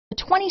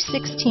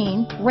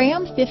2016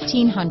 Ram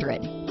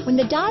 1500. When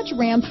the Dodge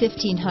Ram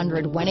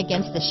 1500 went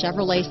against the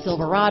Chevrolet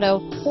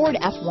Silverado, Ford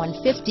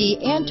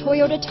F-150, and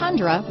Toyota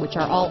Tundra, which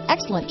are all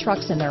excellent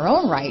trucks in their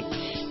own right,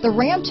 the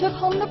Ram took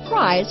home the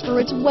prize for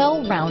its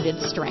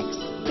well-rounded strengths.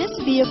 This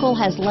vehicle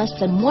has less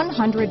than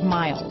 100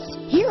 miles.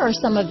 Here are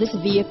some of this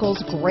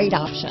vehicle's great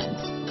options: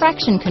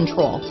 traction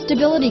control,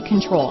 stability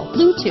control,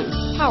 Bluetooth,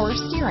 power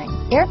steering,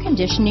 air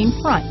conditioning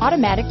front,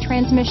 automatic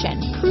transmission,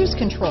 cruise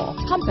control,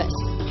 compass,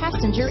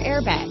 passenger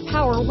airbag,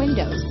 power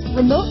windows,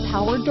 remote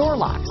power door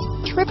locks,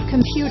 trip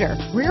computer,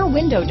 rear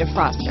window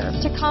defroster,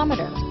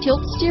 tachometer,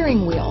 tilt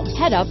steering wheel,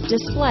 head-up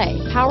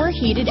display, power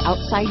heated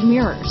outside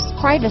mirrors,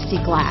 privacy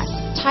glass,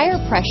 tire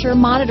pressure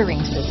monitoring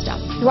system.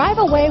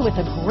 Drive away with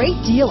a great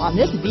deal on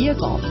this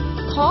vehicle.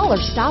 Call or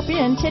stop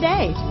in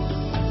today.